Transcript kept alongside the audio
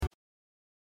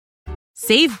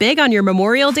Save big on your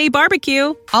Memorial Day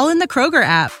barbecue, all in the Kroger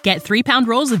app. Get 3-pound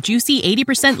rolls of juicy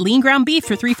 80% lean ground beef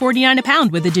for $3.49 a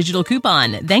pound with a digital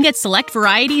coupon. Then get select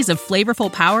varieties of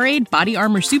flavorful Powerade, Body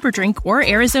Armor Super Drink, or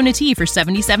Arizona tea for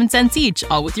 77 cents each,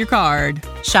 all with your card.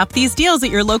 Shop these deals at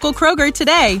your local Kroger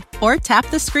today, or tap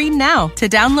the screen now to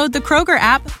download the Kroger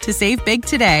app to save big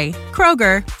today.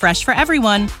 Kroger, fresh for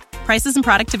everyone. Prices and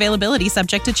product availability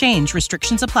subject to change.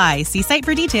 Restrictions apply. See site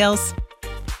for details.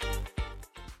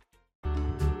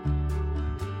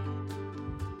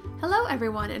 Hello,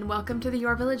 everyone, and welcome to the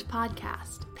Your Village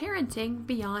podcast, Parenting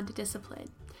Beyond Discipline,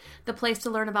 the place to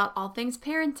learn about all things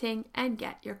parenting and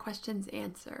get your questions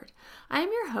answered. I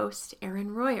am your host,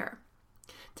 Erin Royer.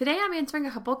 Today, I'm answering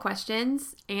a couple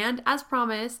questions and, as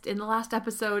promised in the last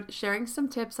episode, sharing some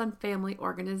tips on family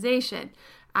organization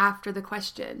after the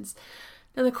questions.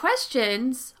 Now, the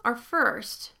questions are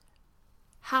first,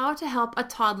 how to help a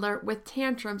toddler with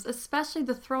tantrums, especially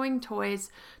the throwing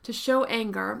toys to show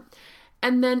anger.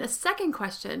 And then a second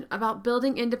question about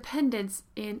building independence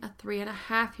in a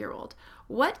 3.5-year-old.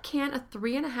 What can a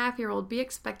 3.5-year-old be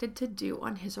expected to do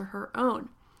on his or her own?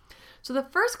 So the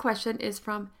first question is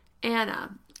from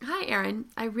Anna. Hi, Erin.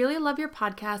 I really love your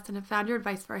podcast and have found your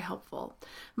advice very helpful.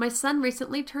 My son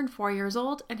recently turned 4 years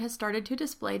old and has started to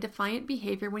display defiant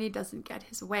behavior when he doesn't get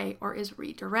his way or is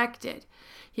redirected.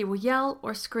 He will yell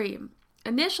or scream.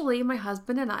 Initially, my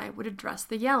husband and I would address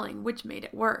the yelling, which made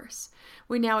it worse.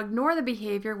 We now ignore the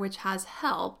behavior, which has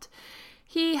helped.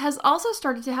 He has also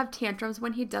started to have tantrums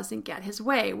when he doesn't get his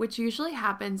way, which usually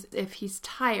happens if he's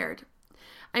tired.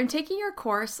 I'm taking your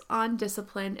course on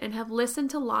discipline and have listened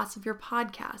to lots of your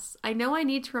podcasts. I know I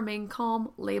need to remain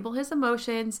calm, label his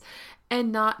emotions,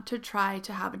 and not to try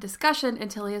to have a discussion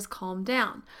until he has calmed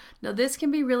down. Now, this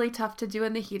can be really tough to do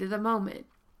in the heat of the moment.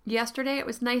 Yesterday it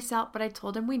was nice out, but I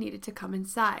told him we needed to come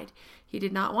inside. He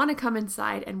did not want to come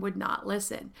inside and would not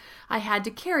listen. I had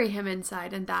to carry him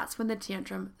inside, and that's when the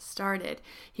tantrum started.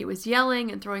 He was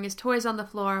yelling and throwing his toys on the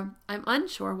floor. I'm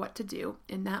unsure what to do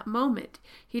in that moment.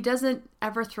 He doesn't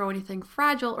ever throw anything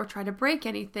fragile or try to break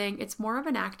anything. It's more of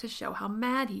an act to show how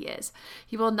mad he is.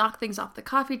 He will knock things off the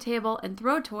coffee table and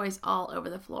throw toys all over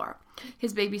the floor.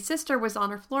 His baby sister was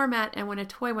on her floor mat, and when a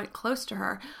toy went close to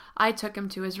her, I took him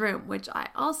to his room, which I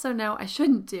also know I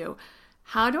shouldn't do.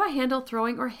 How do I handle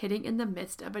throwing or hitting in the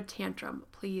midst of a tantrum?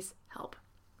 Please help.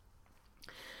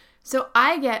 So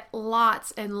I get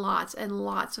lots and lots and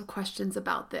lots of questions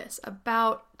about this,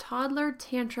 about toddler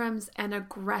tantrums and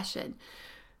aggression,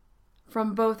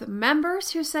 from both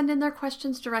members who send in their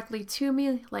questions directly to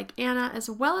me, like Anna, as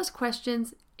well as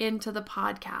questions into the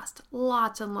podcast.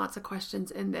 Lots and lots of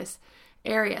questions in this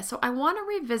area. So I want to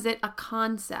revisit a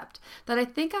concept that I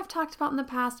think I've talked about in the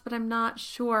past, but I'm not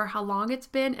sure how long it's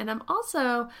been. And I'm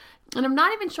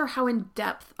not even sure how in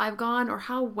depth I've gone or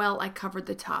how well I covered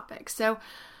the topic. So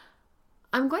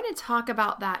I'm going to talk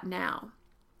about that now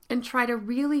and try to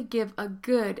really give a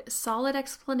good, solid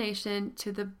explanation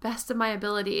to the best of my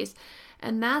abilities.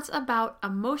 And that's about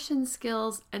emotion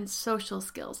skills and social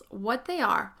skills, what they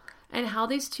are, and how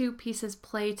these two pieces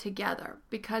play together,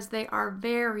 because they are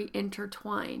very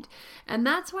intertwined. And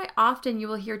that's why often you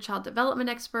will hear child development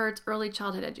experts, early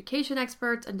childhood education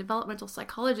experts, and developmental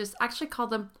psychologists actually call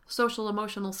them social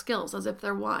emotional skills, as if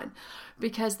they're one,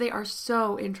 because they are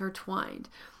so intertwined.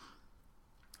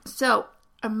 So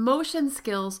emotion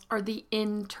skills are the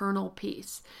internal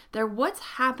piece. They're what's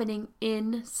happening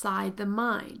inside the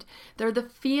mind. They're the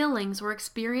feelings we're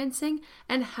experiencing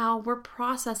and how we're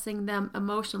processing them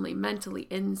emotionally, mentally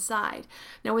inside.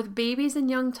 Now, with babies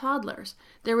and young toddlers,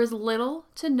 there is little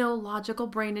to no logical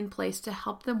brain in place to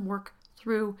help them work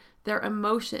through their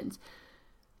emotions,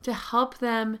 to help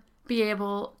them be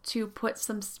able to put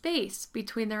some space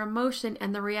between their emotion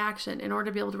and the reaction in order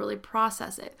to be able to really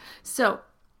process it. So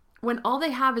when all they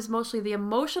have is mostly the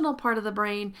emotional part of the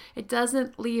brain, it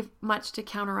doesn't leave much to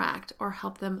counteract or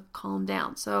help them calm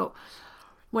down. So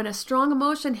when a strong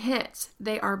emotion hits,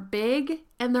 they are big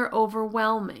and they're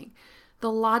overwhelming.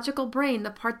 The logical brain,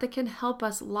 the part that can help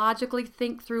us logically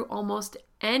think through almost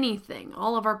anything,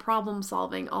 all of our problem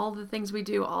solving, all the things we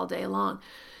do all day long,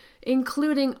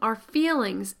 including our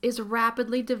feelings, is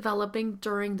rapidly developing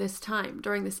during this time,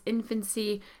 during this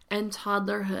infancy and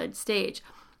toddlerhood stage.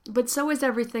 But so is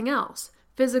everything else.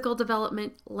 Physical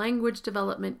development, language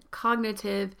development,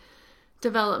 cognitive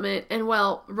development, and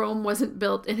well, Rome wasn't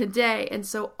built in a day. And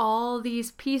so all these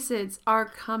pieces are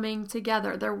coming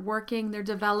together. They're working, they're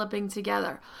developing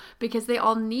together because they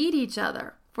all need each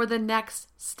other for the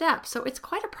next step. So it's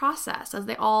quite a process as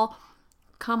they all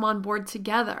come on board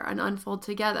together and unfold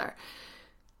together.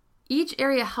 each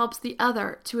area helps the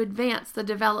other to advance the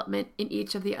development in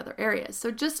each of the other areas.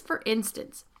 So just for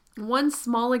instance, one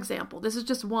small example, this is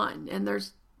just one, and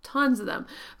there's tons of them,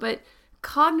 but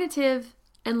cognitive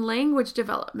and language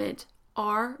development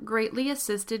are greatly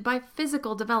assisted by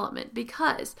physical development,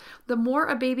 because the more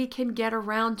a baby can get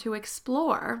around to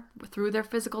explore through their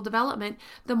physical development,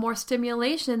 the more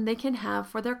stimulation they can have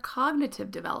for their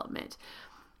cognitive development.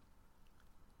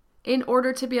 In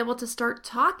order to be able to start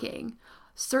talking,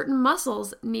 certain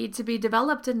muscles need to be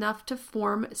developed enough to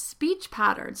form speech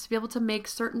patterns, to be able to make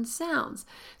certain sounds.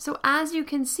 So as you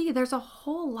can see, there's a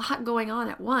whole lot going on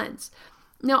at once.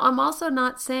 Now, I'm also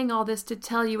not saying all this to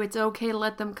tell you it's okay to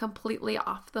let them completely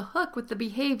off the hook with the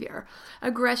behavior.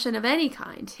 Aggression of any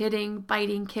kind, hitting,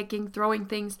 biting, kicking, throwing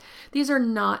things, these are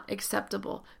not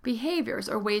acceptable behaviors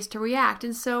or ways to react,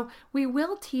 and so we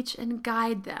will teach and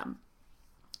guide them.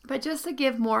 But just to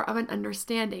give more of an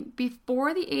understanding,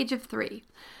 before the age of 3,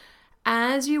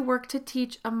 as you work to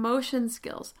teach emotion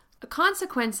skills,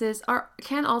 consequences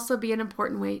can also be an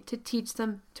important way to teach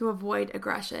them to avoid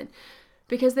aggression,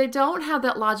 because they don't have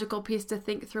that logical piece to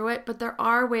think through it, but there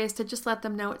are ways to just let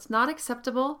them know it's not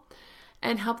acceptable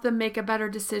and help them make a better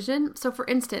decision. So for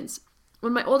instance,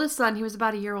 when my oldest son, he was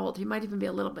about a year old, he might even be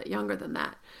a little bit younger than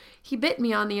that, he bit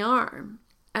me on the arm.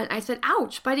 And I said,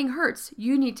 ouch, biting hurts.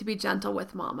 You need to be gentle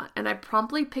with mama. And I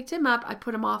promptly picked him up. I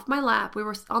put him off my lap. We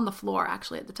were on the floor,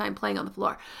 actually, at the time, playing on the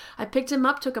floor. I picked him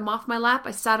up, took him off my lap.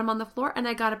 I sat him on the floor, and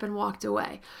I got up and walked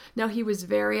away. Now, he was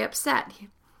very upset.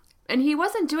 And he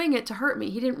wasn't doing it to hurt me.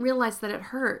 He didn't realize that it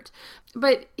hurt.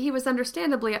 But he was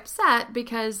understandably upset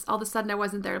because all of a sudden I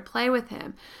wasn't there to play with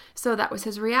him. So that was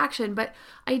his reaction. But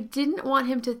I didn't want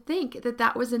him to think that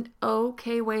that was an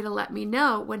okay way to let me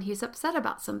know when he's upset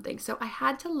about something. So I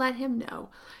had to let him know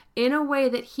in a way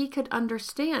that he could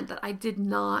understand that I did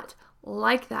not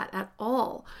like that at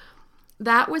all.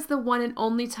 That was the one and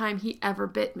only time he ever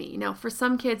bit me. Now, for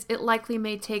some kids, it likely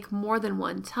may take more than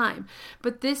one time,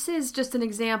 but this is just an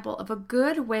example of a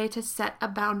good way to set a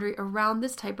boundary around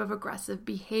this type of aggressive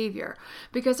behavior,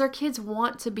 because our kids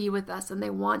want to be with us and they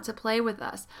want to play with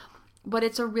us. But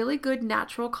it's a really good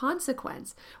natural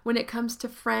consequence when it comes to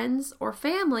friends or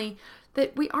family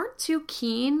that we aren't too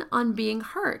keen on being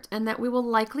hurt, and that we will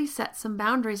likely set some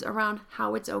boundaries around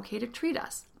how it's okay to treat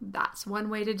us. That's one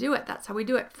way to do it. That's how we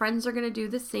do it. Friends are going to do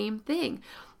the same thing.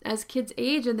 As kids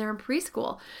age and they're in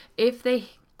preschool, if they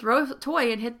throw a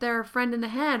toy and hit their friend in the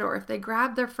head, or if they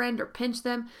grab their friend or pinch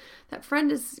them, that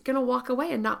friend is going to walk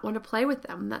away and not want to play with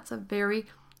them. That's a very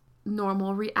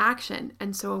normal reaction.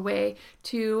 And so a way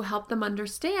to help them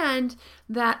understand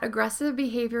that aggressive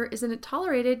behavior isn't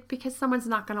tolerated because someone's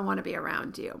not going to want to be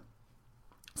around you.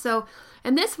 So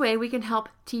in this way, we can help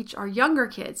teach our younger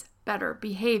kids better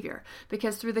behavior,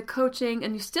 because through the coaching,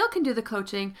 and you still can do the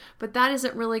coaching, but that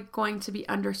isn't really going to be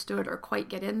understood or quite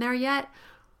get in there yet.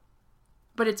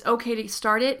 But it's okay to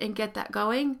start it and get that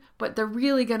going, but they're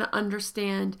really going to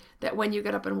understand that when you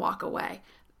get up and walk away,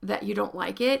 that you don't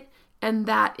like it. And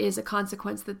that is a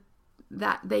consequence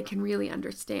that they can really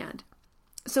understand.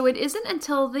 So it isn't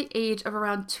until the age of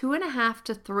around 2.5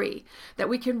 to 3 that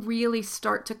we can really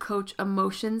start to coach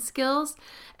emotion skills,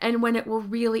 and when it will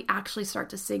really actually start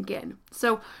to sink in.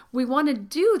 So we want to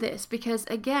do this because,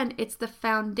 again, it's the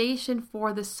foundation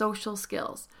for the social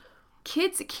skills.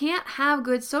 Kids can't have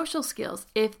good social skills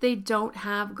if they don't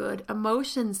have good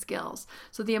emotion skills.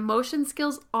 So the emotion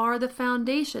skills are the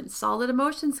foundation. Solid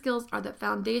emotion skills are the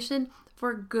foundation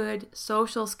for good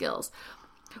social skills.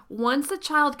 Once the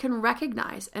child can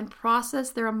recognize and process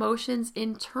their emotions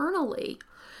internally,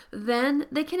 then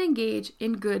they can engage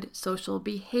in good social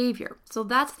behavior. So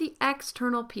that's the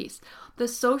external piece. The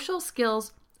social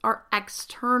skills are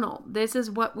external. This is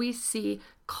what we see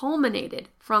culminated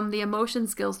from the emotion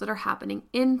skills that are happening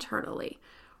internally.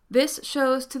 This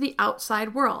shows to the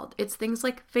outside world. It's things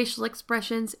like facial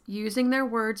expressions, using their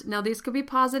words. Now, these could be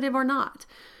positive or not,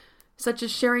 such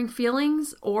as sharing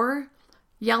feelings or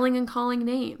yelling and calling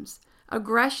names.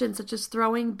 Aggression, such as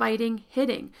throwing, biting,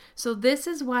 hitting. So this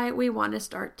is why we want to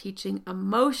start teaching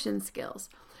emotion skills.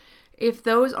 If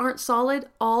those aren't solid,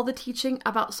 all the teaching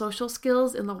about social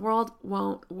skills in the world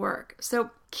won't work. So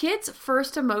kids'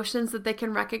 first emotions that they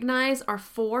can recognize are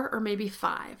 4 or maybe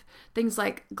 5. Things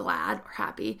like glad or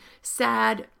happy,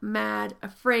 sad, mad,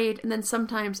 afraid, and then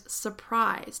sometimes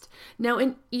surprised. Now,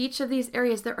 in each of these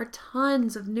areas, there are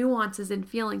tons of nuances in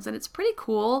feelings, and it's pretty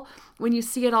cool when you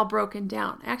see it all broken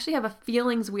down. I actually have a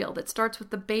feelings wheel that starts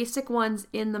with the basic ones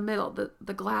in the middle,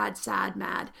 the glad, sad,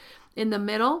 mad, in the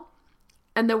middle.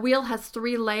 And the wheel has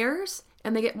 3 layers,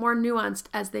 and they get more nuanced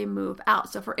as they move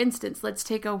out. So for instance, let's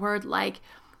take a word like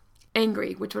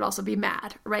angry, which would also be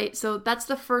mad, right? So that's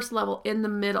the first level in the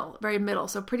middle, very middle,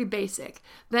 so pretty basic.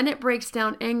 Then it breaks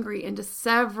down angry into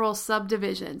several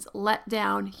subdivisions: let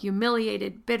down,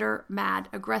 humiliated, bitter, mad,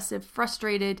 aggressive,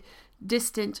 frustrated,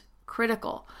 distant,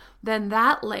 critical. Then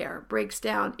that layer breaks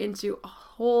down into a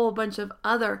whole bunch of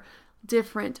other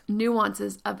different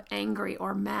nuances of angry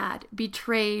or mad: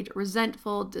 betrayed,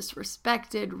 resentful,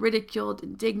 disrespected, ridiculed,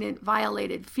 indignant,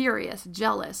 violated, furious,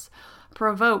 jealous,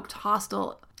 provoked,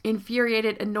 hostile,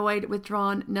 infuriated, annoyed,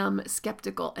 withdrawn, numb,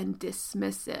 skeptical, and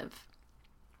dismissive.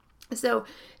 So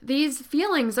these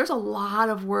feelings, there's a lot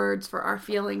of words for our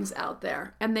feelings out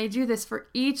there, and they do this for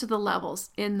each of the levels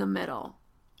in the middle.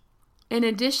 In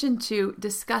addition to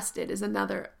disgusted is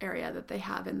another area that they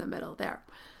have in the middle there.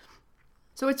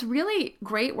 So it's really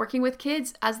great working with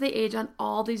kids as they age on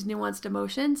all these nuanced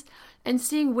emotions and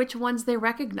seeing which ones they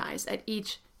recognize at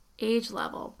each age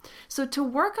level. So to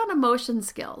work on emotion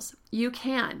skills, you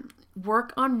can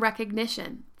work on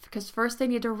recognition, because first they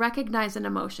need to recognize an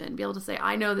emotion, be able to say,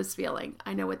 I know this feeling,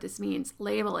 I know what this means,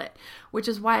 label it, which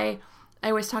is why I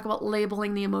always talk about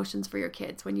labeling the emotions for your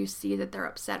kids when you see that they're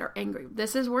upset or angry.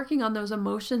 This is working on those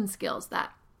emotion skills,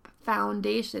 that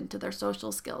foundation to their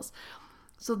social skills.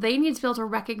 So they need to be able to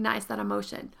recognize that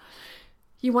emotion.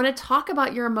 You want to talk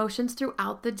about your emotions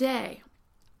throughout the day.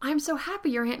 I'm so happy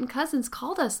your aunt and cousins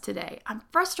called us today. I'm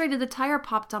frustrated the tire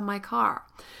popped on my car.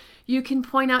 You can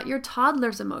point out your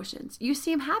toddler's emotions. You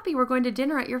seem happy we're going to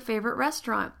dinner at your favorite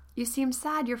restaurant. You seem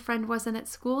sad your friend wasn't at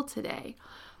school today.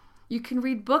 You can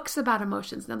read books about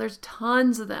emotions. Now there's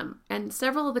tons of them, and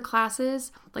several of the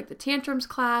classes, like the tantrums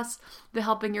class, the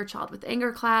helping your child with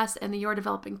anger class, and the Your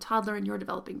Developing Toddler and Your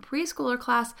Developing Preschooler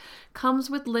class, comes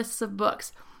with lists of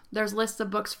books. There's lists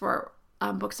of books for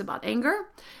books about anger,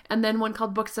 and then one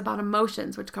called Books About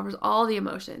Emotions, which covers all the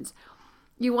emotions.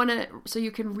 So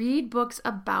you can read books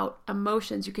about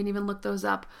emotions. You can even look those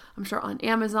up, I'm sure, on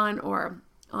Amazon or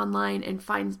online and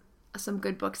find some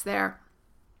good books there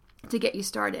to get you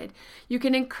started. You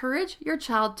can encourage your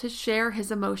child to share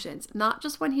his emotions, not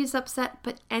just when he's upset,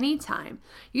 but anytime.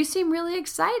 You seem really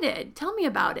excited. Tell me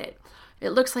about it.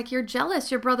 It looks like you're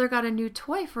jealous. Your brother got a new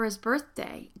toy for his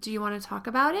birthday. Do you want to talk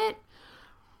about it?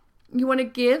 You want to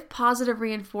give positive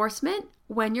reinforcement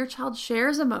when your child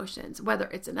shares emotions, whether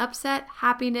it's an upset,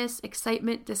 happiness,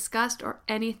 excitement, disgust, or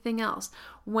anything else.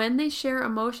 When they share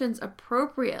emotions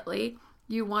appropriately,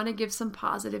 you want to give some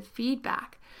positive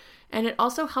feedback. And it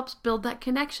also helps build that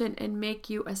connection and make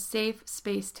you a safe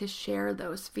space to share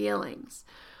those feelings.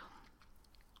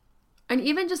 And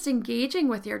even just engaging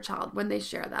with your child when they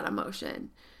share that emotion,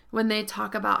 when they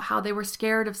talk about how they were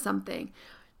scared of something,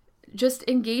 just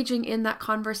engaging in that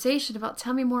conversation about,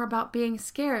 tell me more about being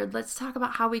scared. Let's talk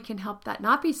about how we can help that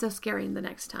not be so scary the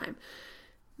next time.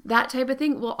 That type of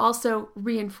thing will also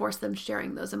reinforce them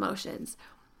sharing those emotions.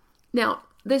 Now,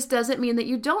 this doesn't mean that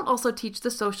you don't also teach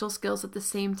the social skills at the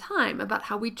same time about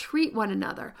how we treat one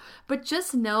another. But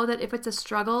just know that if it's a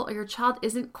struggle or your child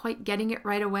isn't quite getting it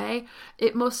right away,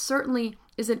 it most certainly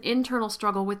is an internal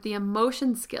struggle with the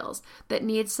emotion skills that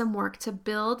needs some work to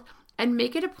build, and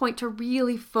make it a point to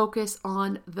really focus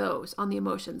on those, on the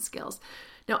emotion skills.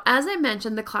 Now, as I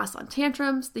mentioned, the class on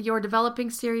tantrums, the Your Developing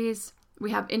series,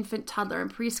 we have infant, toddler,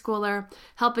 and preschooler,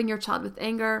 helping your child with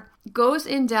anger, goes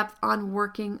in depth on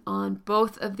working on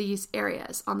both of these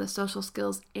areas, on the social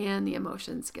skills and the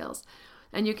emotion skills.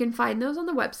 And you can find those on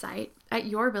the website at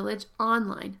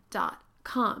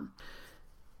yourvillageonline.com.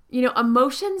 You know,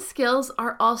 emotion skills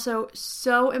are also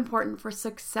so important for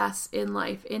success in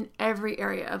life, in every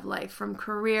area of life, from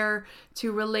career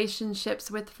to relationships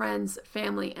with friends,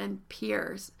 family, and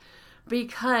peers.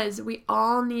 Because we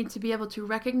all need to be able to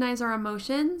recognize our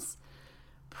emotions,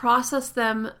 process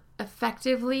them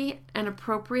effectively and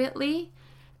appropriately,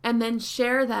 and then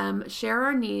share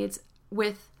our needs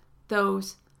with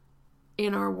those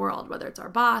in our world, whether it's our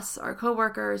boss, our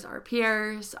coworkers, our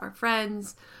peers, our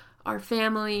friends, our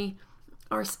family,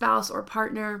 our spouse or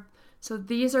partner. So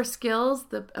these are skills,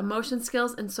 the emotion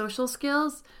skills and social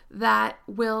skills, that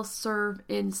will serve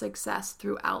in success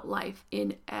throughout life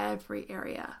in every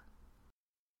area.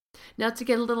 Now, to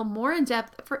get a little more in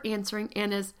depth for answering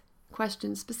Anna's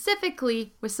question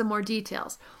specifically with some more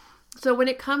details. So when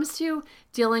it comes to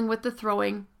dealing with the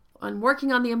throwing, on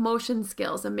working on the emotion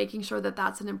skills and making sure that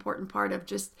that's an important part of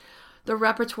just the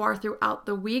repertoire throughout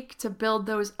the week, to build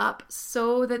those up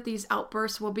so that these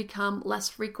outbursts will become less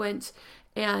frequent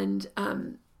and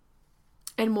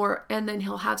more, and then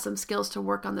he'll have some skills to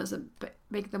work on those and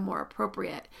make them more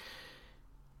appropriate.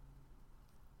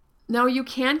 Now, you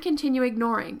can continue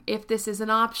ignoring if this is an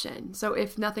option. So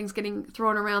if nothing's getting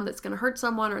thrown around that's going to hurt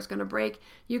someone or is going to break,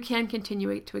 you can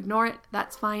continue to ignore it.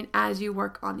 That's fine as you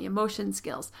work on the emotion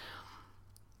skills.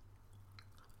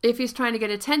 If he's trying to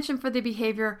get attention for the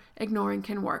behavior, ignoring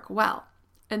can work well.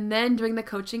 And then doing the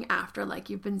coaching after, like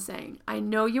you've been saying. I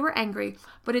know you were angry,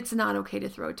 but it's not okay to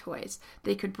throw toys.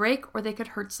 They could break or they could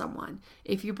hurt someone.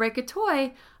 If you break a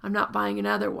toy, I'm not buying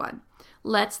another one.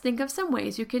 Let's think of some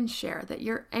ways you can share that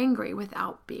you're angry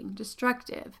without being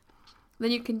destructive.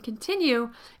 Then you can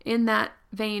continue in that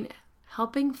vein,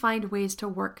 helping find ways to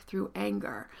work through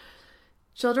anger.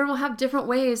 Children will have different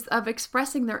ways of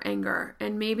expressing their anger,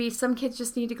 and maybe some kids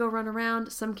just need to go run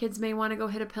around. Some kids may want to go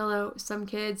hit a pillow. Some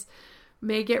kids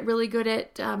may get really good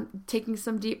at taking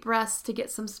some deep breaths to get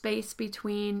some space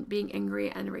between being angry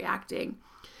and reacting.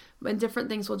 And different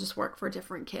things will just work for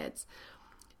different kids.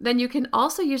 Then you can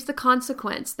also use the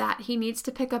consequence that he needs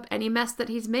to pick up any mess that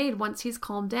he's made once he's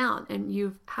calmed down and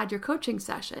you've had your coaching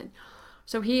session.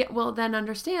 So he will then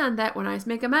understand that when I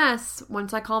make a mess,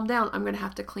 once I calm down, I'm going to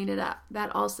have to clean it up.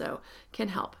 That also can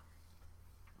help.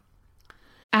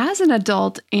 As an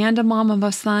adult and a mom of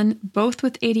a son, both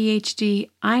with ADHD,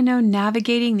 I know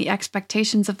navigating the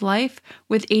expectations of life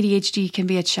with ADHD can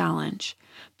be a challenge.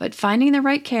 But finding the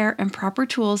right care and proper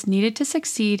tools needed to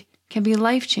succeed can be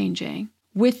life-changing.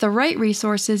 With the right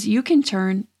resources, you can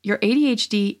turn your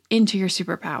ADHD into your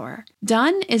superpower.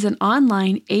 Done is an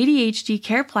online ADHD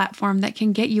care platform that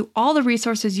can get you all the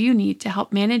resources you need to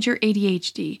help manage your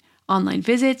ADHD, online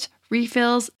visits,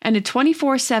 refills, and a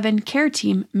 24/7 care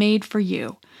team made for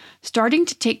you. Starting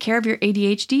to take care of your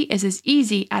ADHD is as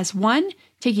easy as 1,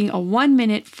 taking a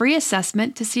 1-minute free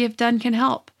assessment to see if Done can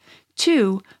help.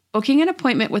 2, booking an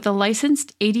appointment with a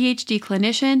licensed ADHD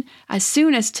clinician as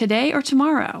soon as today or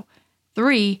tomorrow.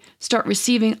 3, start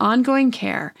receiving ongoing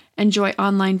care. Enjoy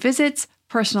online visits,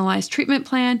 personalized treatment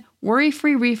plan,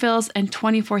 worry-free refills, and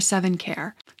 24/7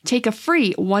 care. Take a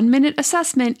free 1-minute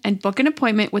assessment and book an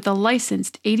appointment with a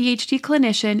licensed ADHD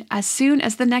clinician as soon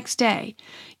as the next day.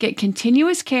 Get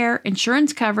continuous care,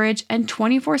 insurance coverage, and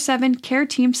 24/7 care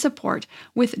team support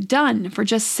with Done for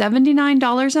just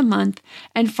 $79 a month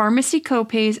and pharmacy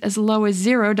copays as low as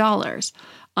 $0.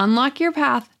 Unlock your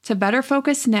path to better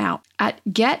focus now at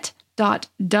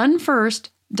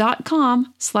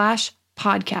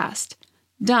get.donefirst.com/podcast.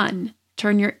 Done.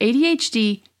 Turn your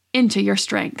ADHD into your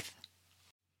strength.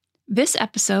 This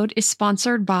episode is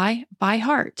sponsored by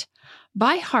ByHeart.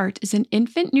 ByHeart is an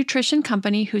infant nutrition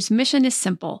company whose mission is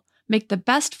simple: make the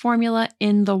best formula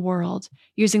in the world.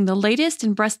 Using the latest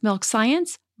in breast milk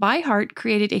science, ByHeart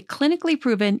created a clinically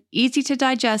proven,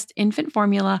 easy-to-digest infant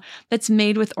formula that's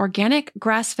made with organic,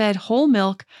 grass-fed whole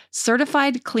milk,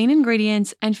 certified clean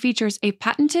ingredients, and features a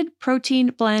patented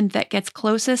protein blend that gets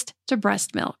closest to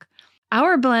breast milk.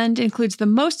 Our blend includes the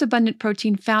most abundant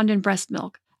protein found in breast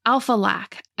milk,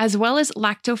 alpha-lac, as well as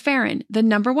lactoferrin, the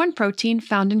 #1 protein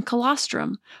found in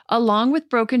colostrum, along with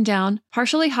broken down,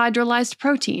 partially hydrolyzed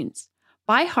proteins.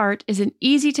 ByHeart is an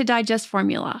easy-to-digest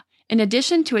formula. In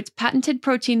addition to its patented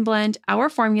protein blend, our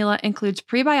formula includes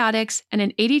prebiotics and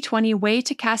an 80-20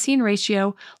 whey-to-casein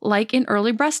ratio like in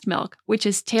early breast milk, which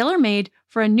is tailor-made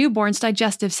for a newborn's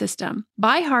digestive system.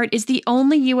 ByHeart is the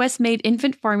only U.S.-made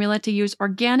infant formula to use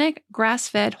organic,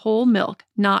 grass-fed whole milk,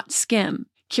 not skim.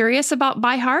 Curious about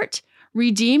ByHeart?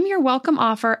 Redeem your welcome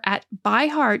offer at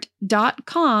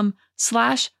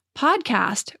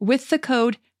byheart.com/podcast with the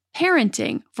code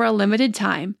PARENTING for a limited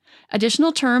time.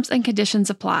 Additional terms and conditions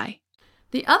apply.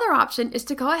 The other option is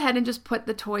to go ahead and just put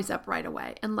the toys up right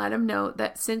away and let him know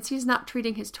that since he's not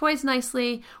treating his toys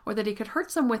nicely or that he could hurt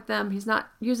some with them, he's not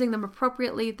using them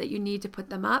appropriately, that you need to put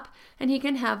them up and he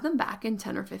can have them back in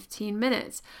 10 or 15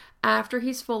 minutes after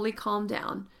he's fully calmed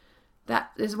down.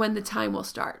 That is when the time will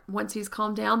start. Once he's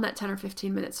calmed down, that 10 or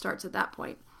 15 minutes starts at that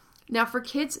point. Now for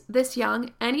kids this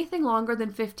young, anything longer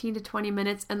than 15 to 20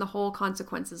 minutes and the whole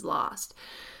consequence is lost.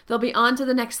 They'll be on to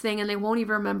the next thing and they won't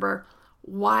even remember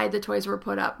why the toys were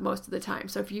put up most of the time.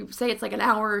 So if you say it's like an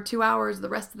hour or 2 hours the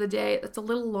rest of the day, that's a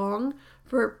little long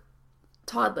for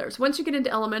toddlers. Once you get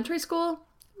into elementary school,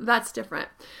 that's different.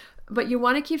 But you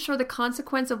want to keep sure the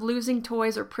consequence of losing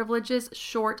toys or privileges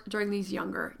short during these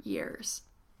younger years.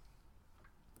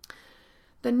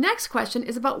 The next question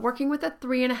is about working with a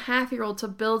 3.5-year-old to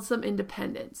build some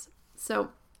independence.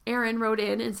 So Aaron wrote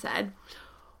in and said,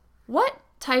 what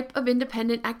type of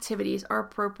independent activities are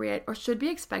appropriate or should be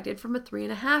expected from a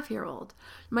 3.5-year-old?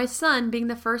 My son, being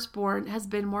the firstborn, has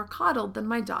been more coddled than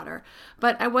my daughter,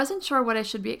 but I wasn't sure what I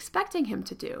should be expecting him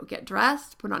to do. Get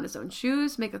dressed, put on his own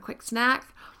shoes, make a quick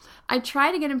snack. I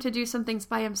try to get him to do some things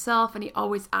by himself, and he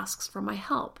always asks for my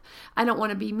help. I don't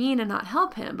want to be mean and not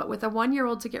help him, but with a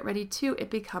 1-year-old to get ready too, it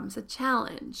becomes a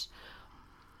challenge.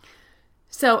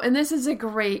 So, and this is a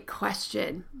great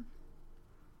question,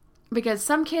 because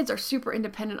some kids are super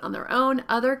independent on their own.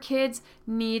 Other kids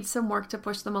need some work to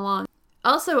push them along.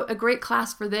 Also, a great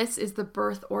class for this is the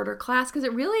birth order class, because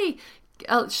it really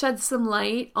sheds some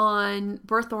light on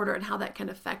birth order and how that can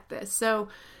affect this. So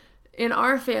in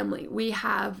our family, we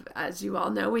have, as you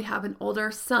all know, we have an older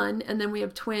son, and then we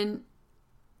have twin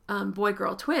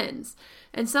boy-girl twins.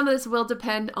 And some of this will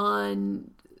depend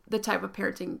on the type of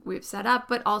parenting we've set up,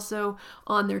 but also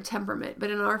on their temperament. But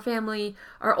in our family,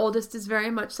 our oldest is very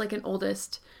much like an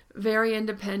oldest, very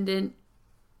independent,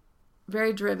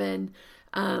 very driven.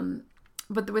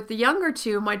 But with the younger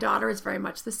two, my daughter is very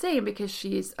much the same because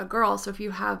she's a girl. So if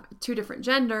you have two different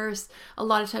genders, a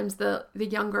lot of times the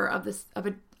younger of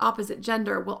an opposite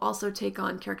gender will also take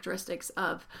on the characteristics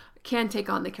of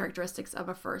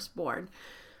a firstborn.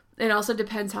 It also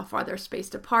depends how far they're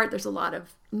spaced apart. There's a lot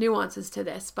of nuances to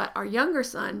this, but our younger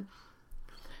son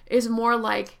is more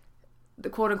like the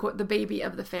quote unquote the baby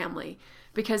of the family,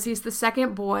 because he's the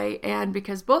second boy, and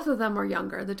because both of them are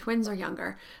younger, the twins are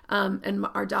younger, and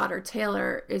our daughter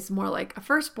Taylor is more like a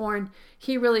firstborn.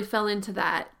 He really fell into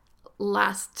that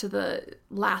last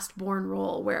born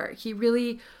role, where he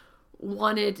really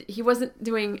he wasn't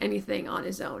doing anything on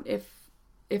his own.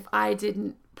 If I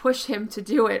didn't push him to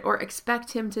do it or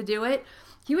expect him to do it,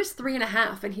 he was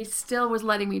 3.5 and he still was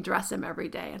letting me dress him every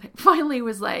day. And I finally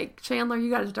was like, Chandler, you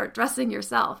got to start dressing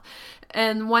yourself.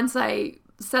 And once I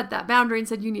set that boundary and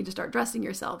said, you need to start dressing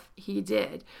yourself, he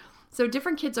did. So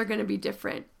different kids are going to be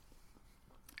different.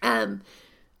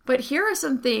 But here are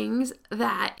some things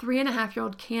that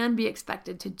 3.5-year-old can be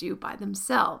expected to do by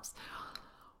themselves.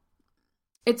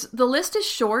 The list is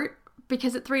short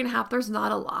because at 3.5, there's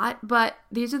not a lot, but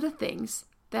these are the things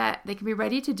that they can be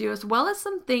ready to do, as well as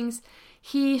some things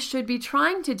he should be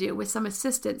trying to do with some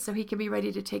assistance so he can be ready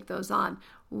to take those on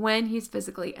when he's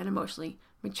physically and emotionally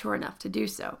mature enough to do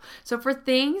so. So for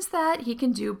things that he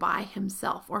can do by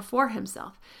himself or for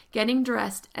himself, getting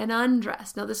dressed and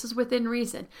undressed. Now this is within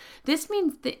reason. This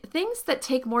means things that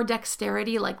take more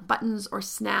dexterity, like buttons or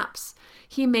snaps,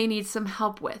 he may need some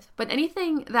help with. But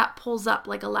anything that pulls up,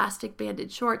 like elastic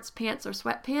banded shorts, pants, or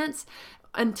sweatpants,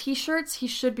 and t-shirts, he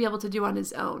should be able to do on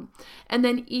his own. And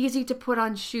then easy to put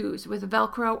on shoes with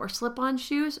Velcro or slip-on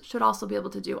shoes should also be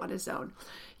able to do on his own.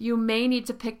 You may need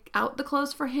to pick out the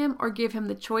clothes for him or give him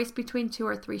the choice between 2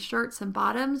 or 3 shirts and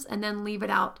bottoms and then leave it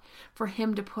out for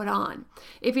him to put on.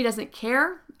 If he doesn't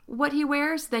care what he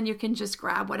wears, then you can just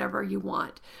grab whatever you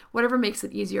want, whatever makes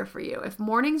it easier for you. If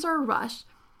mornings are a rush,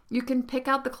 you can pick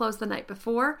out the clothes the night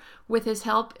before with his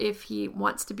help if he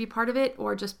wants to be part of it,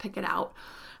 or just pick it out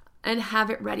and have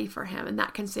it ready for him, and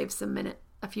that can save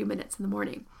a few minutes in the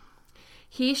morning.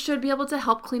 He should be able to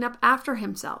help clean up after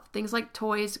himself, things like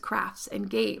toys, crafts, and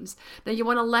games. Now you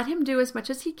want to let him do as much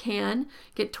as he can,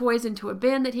 get toys into a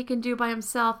bin that he can do by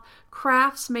himself.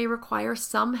 Crafts may require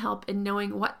some help in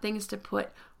knowing what things to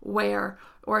put where,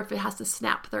 or if it has to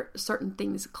snap certain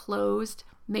things closed,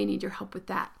 may need your help with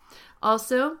that.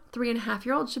 Also,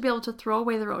 3.5-year-olds should be able to throw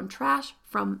away their own trash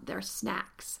from their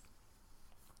snacks.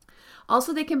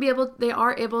 Also, they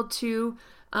are able to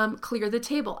clear the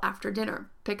table after dinner,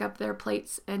 pick up their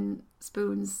plates and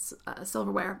spoons,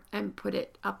 silverware, and put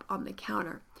it up on the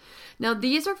counter. Now,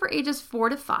 these are for ages 4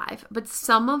 to 5, but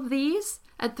some of these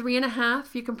at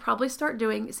 3.5, you can probably start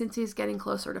doing since he's getting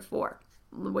closer to 4,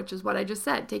 which is what I just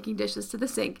said, taking dishes to the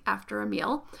sink after a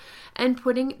meal and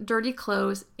putting dirty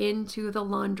clothes into the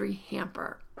laundry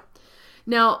hamper.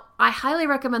 Now, I highly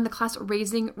recommend the class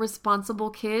Raising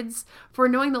Responsible Kids for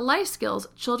knowing the life skills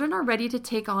children are ready to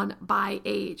take on by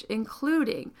age,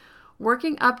 including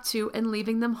working up to and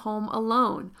leaving them home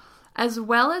alone, as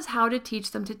well as how to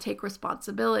teach them to take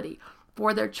responsibility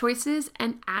for their choices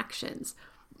and actions.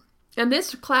 And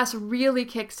this class really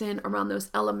kicks in around those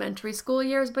elementary school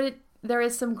years, but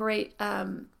there's some great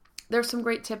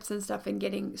tips and stuff in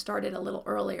getting started a little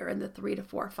earlier in the 3 to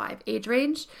 4 or 5 age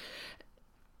range,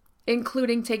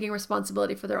 including taking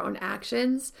responsibility for their own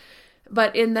actions.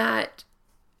 But in that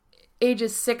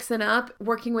ages 6 and up,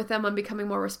 working with them on becoming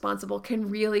more responsible can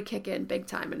really kick in big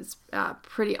time. And it's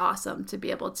pretty awesome to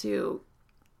be able to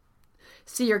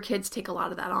see your kids take a lot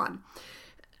of that on.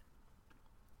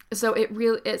 So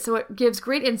it gives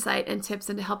great insight and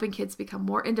tips into helping kids become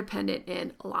more independent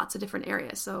in lots of different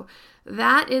areas. So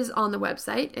that is on the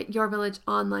website at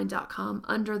yourvillageonline.com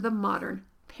under the Modern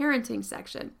Parenting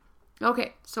section.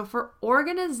 Okay, so for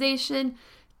organization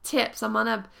tips. I'm on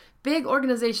a big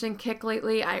organization kick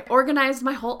lately. I organized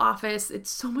my whole office.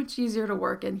 It's so much easier to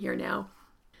work in here now.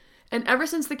 And ever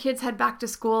since the kids had back to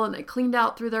school and I cleaned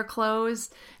out through their clothes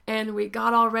and we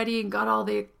got all ready and got all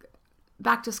the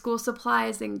back to school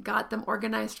supplies and got them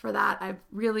organized for that, I've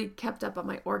really kept up on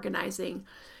my organizing.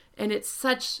 And it's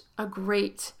such a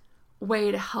great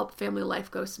way to help family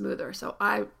life go smoother. So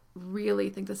I really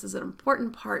think this is an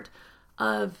important part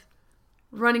of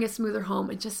running a smoother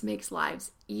home. It just makes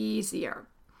lives easier.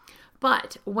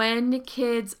 But when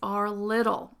kids are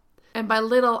little, and by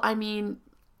little I mean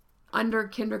under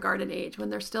kindergarten age, when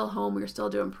they're still home, we're still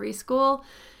doing preschool,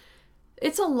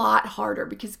 it's a lot harder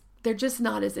because they're just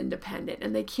not as independent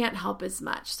and they can't help as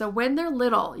much. So when they're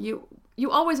little, you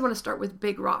always want to start with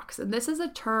big rocks. And this is a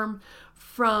term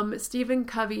from Stephen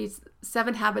Covey's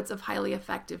 7 Habits of Highly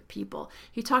Effective People.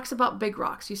 He talks about big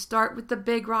rocks. You start with the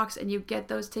big rocks and you get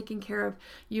those taken care of.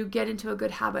 You get into a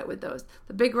good habit with those.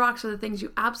 The big rocks are the things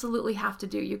you absolutely have to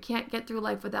do. You can't get through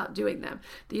life without doing them.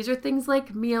 These are things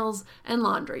like meals and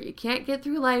laundry. You can't get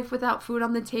through life without food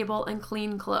on the table and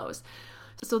clean clothes.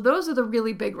 So those are the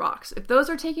really big rocks. If those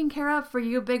are taken care of for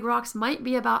you, big rocks might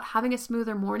be about having a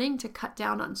smoother morning to cut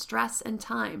down on stress and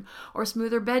time, or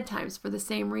smoother bedtimes for the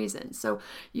same reason. So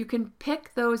you can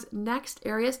pick those next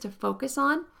areas to focus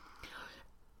on.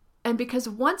 And because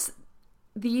once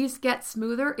these get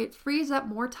smoother, it frees up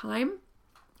more time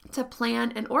to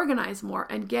plan and organize more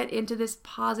and get into this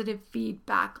positive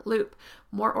feedback loop.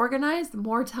 More organized,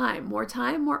 more time,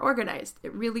 more organized.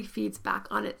 It really feeds back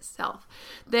on itself.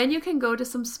 Then you can go to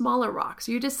some smaller rocks.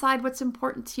 You decide what's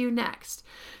important to you next.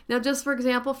 Now, just for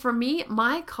example, for me,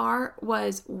 my car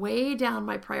was way down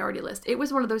my priority list. It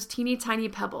was one of those teeny tiny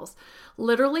pebbles,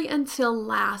 literally until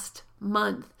last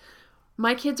month.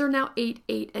 My kids are now 8,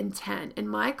 8, and 10, and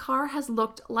my car has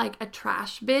looked like a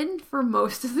trash bin for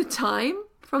most of the time.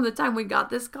 From the time we got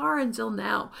this car until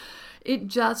now. It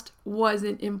just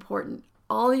wasn't important.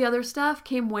 All the other stuff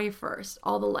came way first.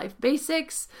 All the life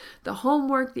basics, the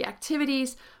homework, the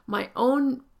activities, my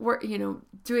own work,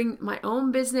 doing my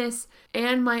own business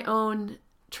and my own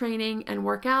training and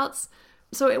workouts.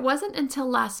 So it wasn't until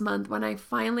last month when I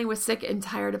finally was sick and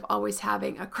tired of always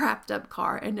having a crapped up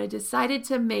car and I decided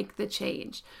to make the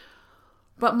change.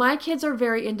 But my kids are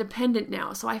very independent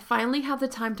now, so I finally have the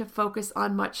time to focus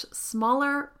on much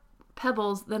smaller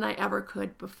pebbles than I ever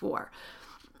could before.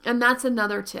 And that's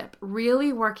another tip,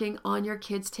 really working on your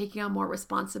kids taking on more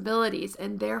responsibilities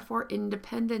and therefore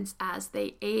independence as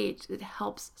they age. It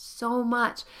helps so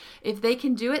much. If they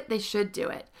can do it, they should do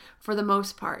it for the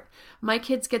most part. My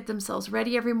kids get themselves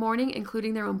ready every morning,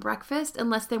 including their own breakfast,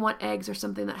 unless they want eggs or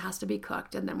something that has to be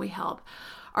cooked, and then we help.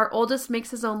 Our oldest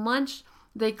makes his own lunch.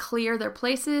 They clear their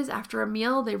places. After a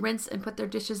meal, they rinse and put their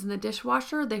dishes in the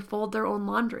dishwasher. They fold their own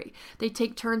laundry. They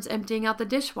take turns emptying out the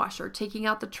dishwasher, taking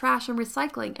out the trash and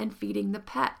recycling, and feeding the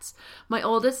pets. My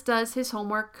oldest does his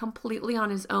homework completely on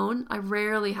his own. I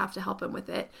rarely have to help him with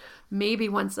it. Maybe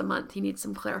once a month he needs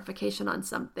some clarification on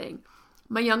something.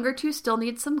 My younger two still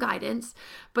need some guidance,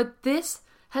 but this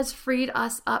has freed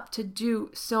us up to do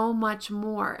so much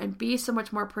more and be so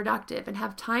much more productive and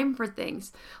have time for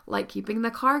things like keeping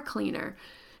the car cleaner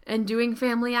and doing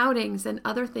family outings and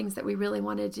other things that we really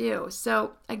want to do.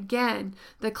 So again,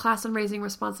 the class on raising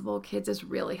responsible kids is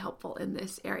really helpful in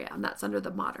this area, and that's under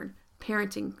the modern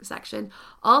parenting section.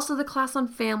 Also, the class on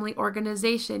family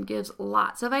organization gives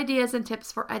lots of ideas and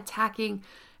tips for attacking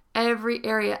every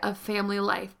area of family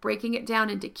life, breaking it down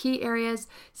into key areas,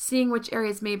 seeing which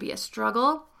areas may be a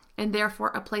struggle and therefore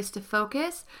a place to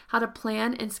focus, how to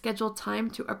plan and schedule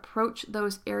time to approach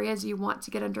those areas you want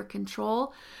to get under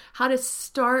control, how to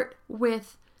start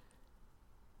with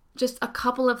just a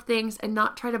couple of things and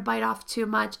not try to bite off too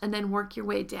much and then work your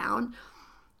way down.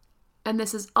 And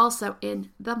this is also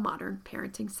in the modern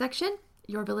parenting section,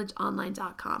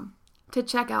 yourvillageonline.com. To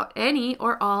check out any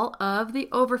or all of the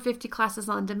over 50 classes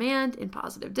on demand in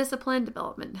positive discipline,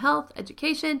 development and health,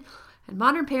 education, and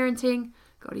modern parenting,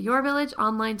 go to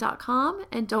yourvillageonline.com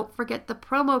and don't forget the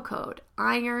promo code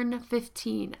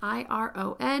IRON15,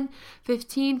 IRON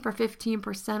 15 for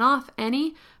 15% off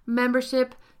any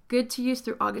membership, good to use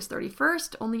through August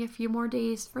 31st, only a few more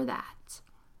days for that.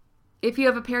 If you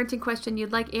have a parenting question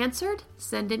you'd like answered,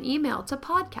 send an email to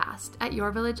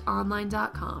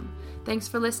podcast@yourvillageonline.com. Thanks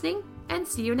for listening, and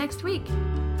see you next week.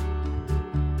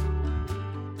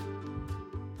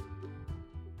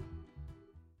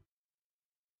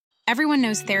 Everyone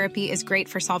knows therapy is great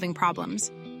for solving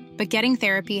problems, but getting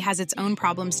therapy has its own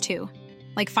problems too,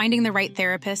 like finding the right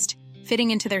therapist,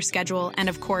 fitting into their schedule, and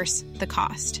of course, the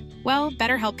cost. Well,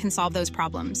 BetterHelp can solve those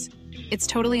problems. It's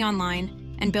totally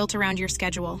online and built around your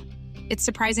schedule. It's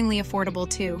surprisingly affordable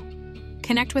too.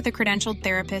 Connect with a credentialed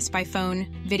therapist by phone,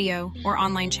 video, or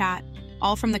online chat,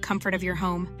 all from the comfort of your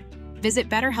home. Visit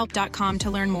BetterHelp.com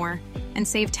to learn more and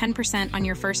save 10% on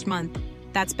your first month.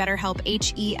 That's BetterHelp,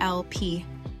 H-E-L-P.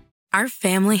 Our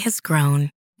family has grown.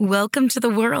 Welcome to the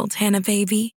world, Hannah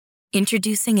baby.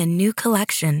 Introducing a new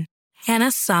collection,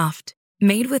 Hannah Soft,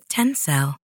 made with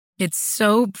Tencel. It's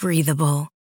so breathable,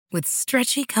 with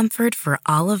stretchy comfort for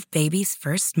all of baby's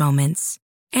first moments.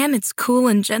 And it's cool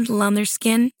and gentle on their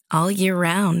skin all year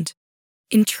round.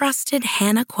 Entrusted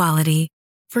Hannah quality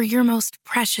for your most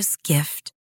precious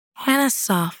gift. Hannah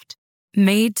Soft,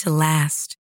 made to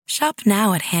last. Shop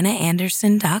now at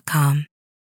hannahanderson.com.